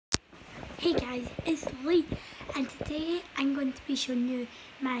Hey guys, it's Lee, and today I'm going to be showing you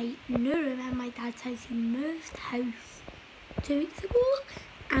my new room at my dad's house. He moved house 2 weeks ago,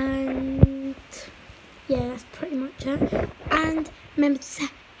 and yeah, that's pretty much it. And remember to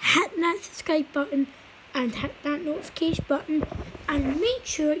hit that subscribe button and hit that notification button, and make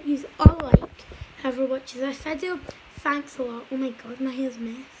sure you all like whoever watches this video. Thanks a lot. Oh my god, my hair's a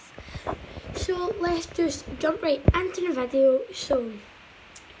mess. So let's just jump right into the video. So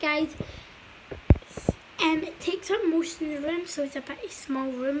guys, it takes up most of the room, so it's a pretty small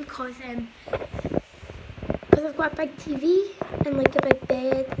room because I've got a big TV and like a big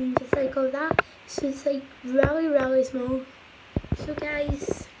bed and just like all that, so it's like really small. So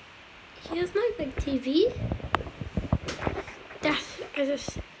guys, here's my big TV. This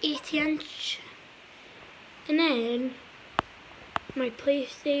is a 80-inch, and then my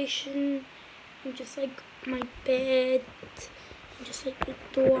PlayStation and just like my bed and just like the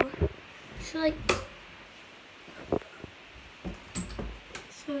door. So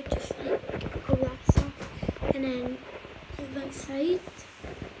just like all that stuff, and then outside.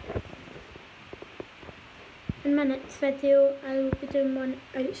 In my next video I will be doing one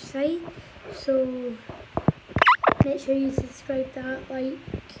outside, so make sure you subscribe, that, like,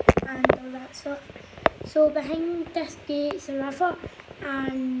 and all that stuff. So behind this gate's a river,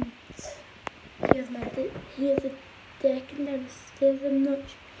 and here's the deck and down the stairs. I'm not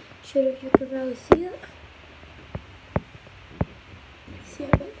sure if you can really see it. See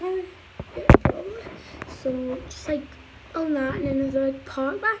it right now? Yeah, probably. So just like all that, and then there's a big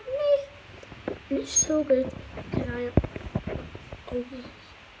park back me, and it's so good because I am always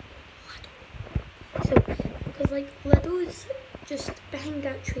little. So because like Lidl's just behind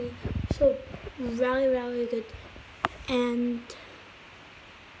that tree, so really good. And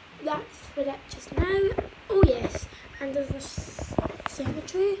that's for that just now. Oh yes, and there's this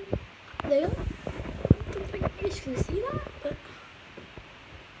cemetery up there. I don't think you can see that, but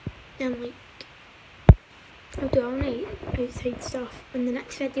like I'll do all night outside stuff in the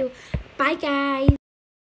next video. Bye guys.